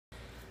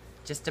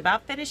Just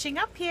about finishing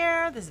up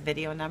here. This is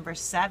video number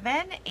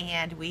 7,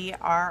 and we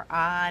are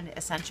on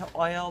essential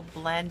oil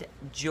blend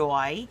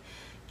Joy.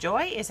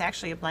 Joy is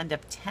actually a blend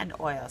of 10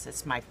 oils.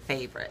 It's my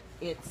favorite.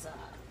 It's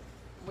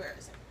where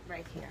is it?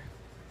 Right here.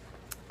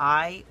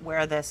 I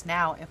wear this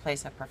now in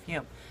place of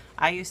perfume.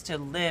 I used to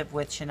live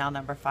with Chanel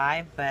No.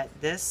 5, but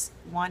this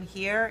one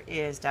here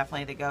is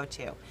definitely the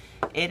go-to.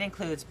 It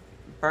includes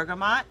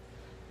bergamot,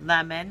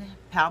 lemon,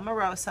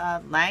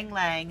 palmarosa, lang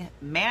lang,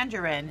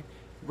 mandarin,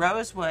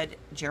 rosewood,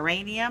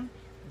 geranium,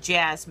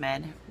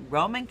 jasmine,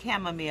 Roman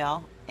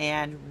chamomile,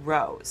 and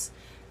rose.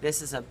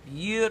 This is a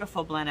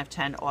beautiful blend of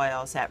 10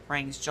 oils that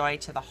brings joy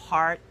to the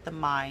heart, the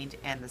mind,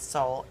 and the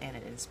soul, and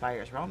it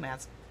inspires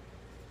romance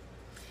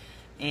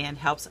and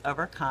helps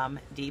overcome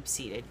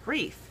deep-seated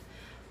grief.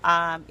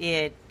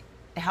 It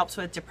helps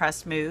with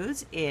depressed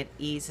moods. It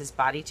eases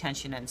body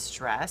tension and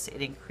stress.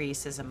 It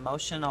increases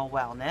emotional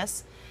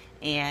wellness.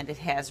 And it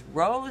has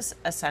rose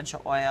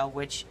essential oil,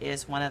 which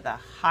is one of the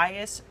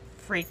highest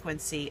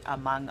frequency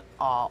among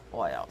all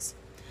oils.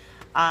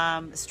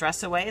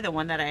 Stress Away, the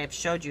one that I have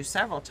showed you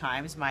several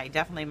times,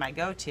 definitely my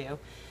go-to,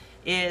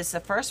 is the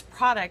first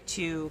product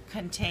to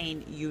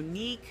contain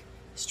unique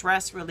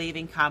stress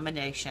relieving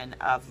combination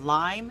of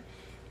lime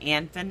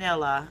and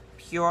vanilla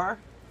pure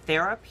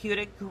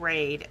therapeutic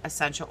grade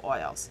essential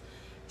oils.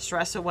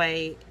 Stress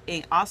Away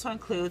also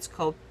includes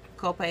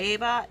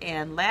copaiba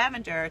and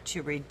lavender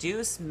to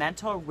reduce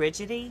mental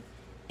rigidity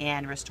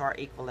and restore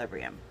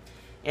equilibrium.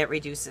 It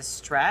reduces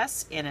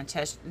stress in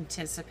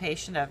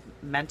anticipation of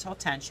mental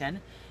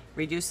tension,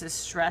 reduces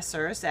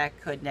stressors that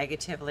could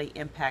negatively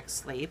impact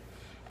sleep,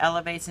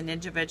 elevates an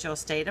individual's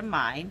state of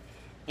mind,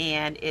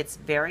 and it's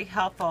very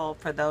helpful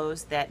for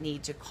those that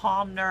need to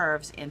calm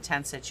nerves in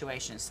tense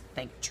situations.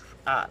 Think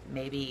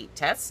maybe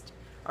test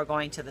or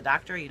going to the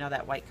doctor, you know,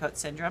 that white coat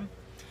syndrome.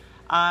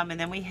 And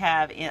then we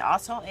have,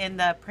 also in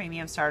the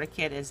premium starter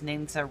kit is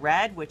Ninja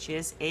Red, which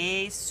is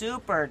a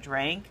super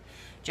drink.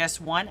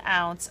 Just 1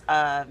 ounce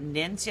of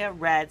Ninja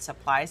Red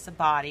supplies the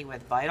body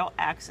with vital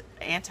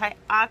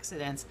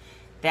antioxidants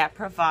that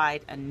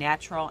provide a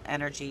natural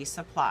energy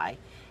supply.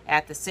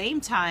 At the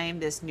same time,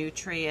 this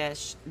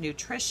nutritious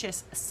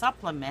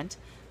supplement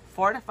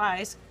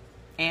fortifies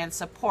and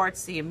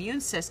supports the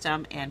immune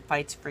system and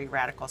fights free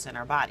radicals in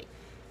our body.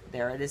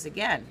 There it is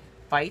again,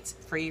 fights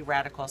free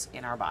radicals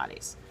in our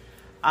bodies.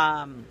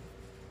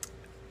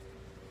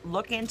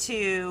 Look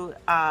into,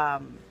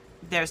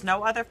 there's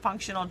no other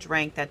functional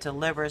drink that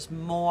delivers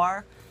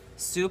more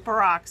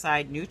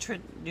superoxide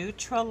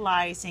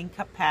neutralizing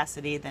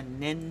capacity than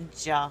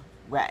Ninja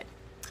Red.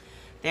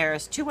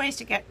 There's 2 ways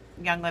to get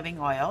Young Living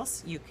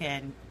oils. You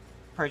can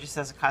purchase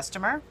as a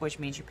customer, which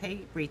means you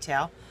pay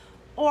retail,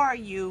 or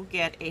you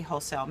get a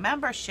wholesale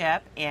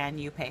membership and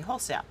you pay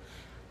wholesale.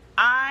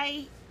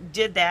 I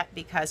did that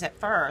because at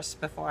first,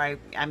 before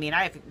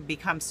I've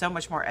become so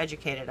much more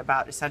educated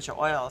about essential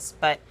oils,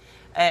 but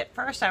at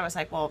first I was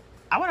like, well,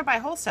 I want to buy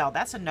wholesale.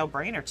 That's a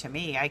no-brainer to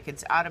me. I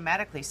could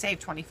automatically save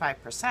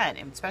 25%,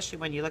 and especially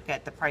when you look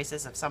at the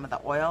prices of some of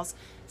the oils,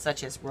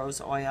 such as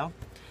rose oil.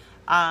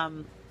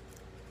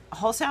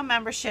 Wholesale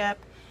membership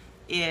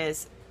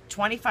is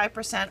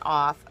 25%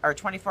 off or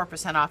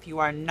 24% off. You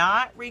are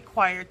not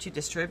required to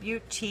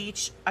distribute,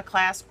 teach a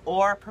class,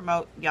 or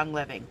promote Young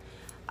Living.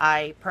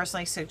 I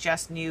personally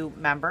suggest new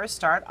members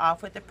start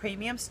off with the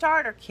premium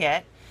starter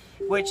kit,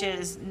 which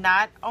is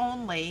not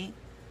only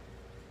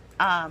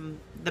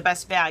the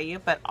best value,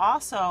 but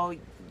also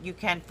you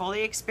can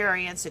fully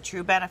experience the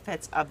true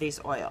benefits of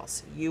these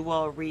oils. You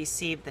will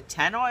receive the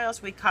 10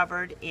 oils we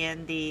covered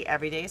in the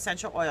Everyday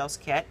Essential Oils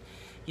kit.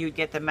 You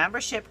get the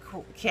membership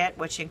kit,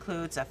 which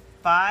includes a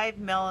 5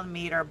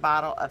 milliliter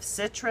bottle of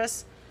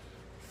citrus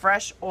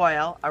fresh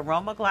oil,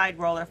 Aroma Glide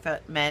roller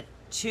mint,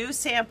 2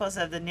 samples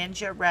of the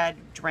Ninja Red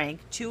drink,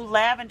 2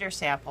 lavender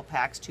sample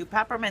packs, 2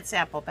 peppermint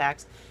sample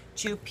packs,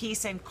 2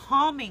 peace and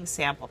calming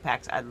sample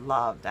packs. I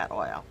love that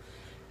oil.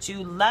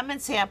 2 lemon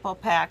sample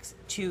packs,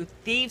 2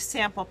 thief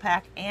sample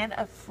pack, and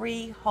a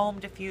free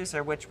home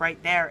diffuser, which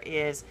right there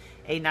is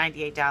a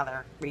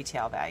 $98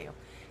 retail value.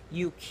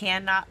 You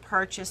cannot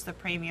purchase the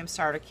premium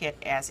starter kit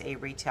as a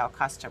retail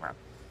customer.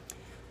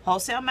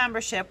 Wholesale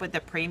membership with the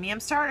premium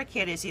starter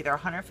kit is either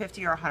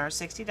 $150 or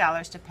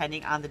 $160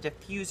 depending on the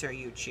diffuser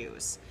you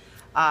choose.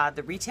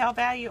 The retail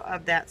value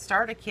of that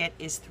starter kit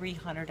is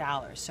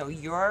 $300. So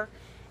you're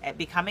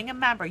becoming a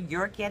member,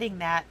 you're getting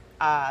that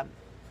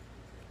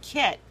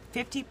kit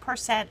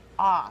 50%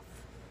 off.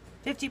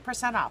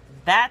 50% off.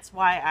 That's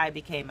why I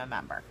became a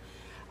member.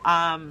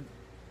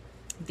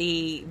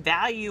 The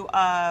value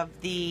of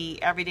the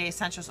Everyday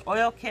Essentials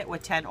oil kit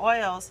with 10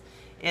 oils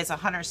is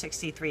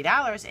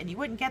 $163, and you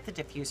wouldn't get the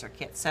diffuser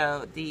kit.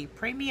 So the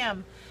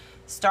premium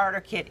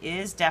starter kit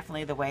is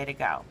definitely the way to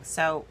go.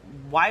 So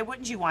why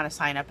wouldn't you want to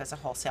sign up as a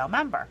wholesale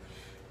member?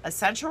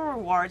 Essential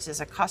Rewards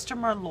is a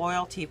customer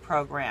loyalty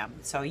program.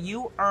 So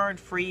you earn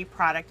free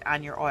product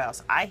on your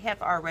oils. I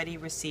have already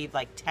received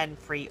like 10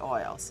 free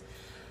oils.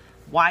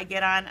 Why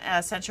get on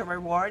Essential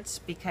Rewards?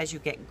 Because you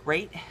get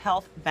great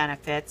health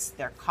benefits,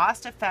 they're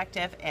cost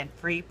effective, and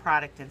free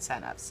product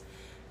incentives.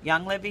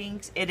 Young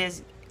Living's, it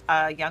is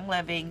Young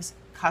Living's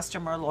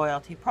customer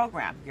loyalty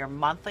program. Your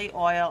monthly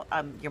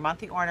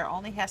order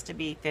only has to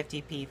be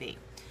 50 PV.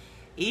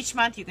 Each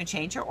month you can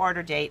change your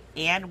order date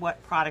and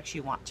what products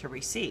you want to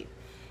receive.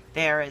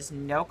 There is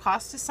no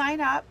cost to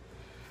sign up,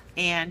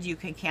 and you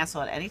can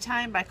cancel at any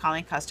time by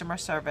calling customer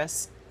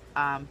service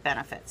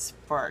benefits.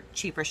 For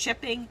cheaper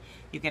shipping,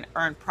 you can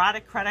earn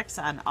product credits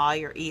on all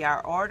your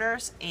ER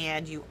orders,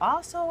 and you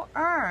also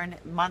earn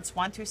months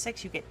 1 through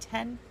 6, you get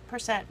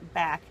 10%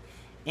 back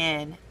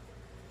in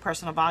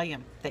personal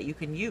volume that you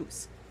can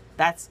use.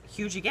 That's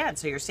huge again,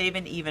 so you're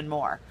saving even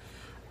more.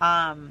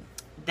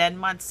 Then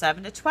months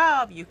 7 to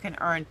 12, you can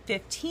earn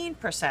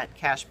 15%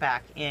 cash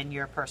back in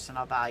your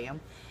personal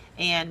volume,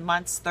 and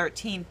months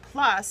 13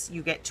 plus,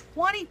 you get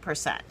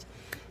 20%.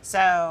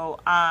 So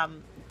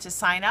to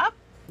sign up,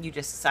 you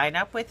just sign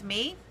up with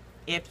me.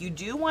 If you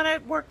do want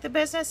to work the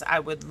business, I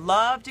would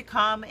love to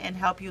come and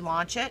help you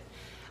launch it.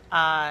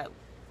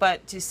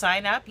 But to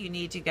sign up, you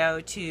need to go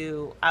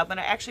to, I'm going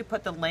to actually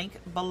put the link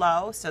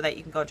below so that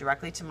you can go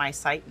directly to my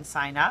site and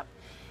sign up.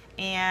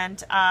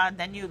 And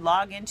then you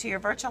log into your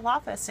virtual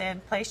office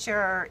and place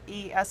your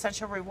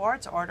Essential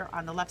Rewards order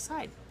on the left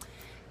side.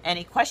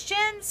 Any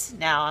questions?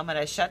 Now I'm going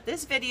to shut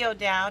this video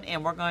down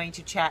and we're going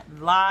to chat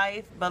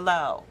live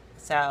below.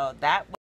 So that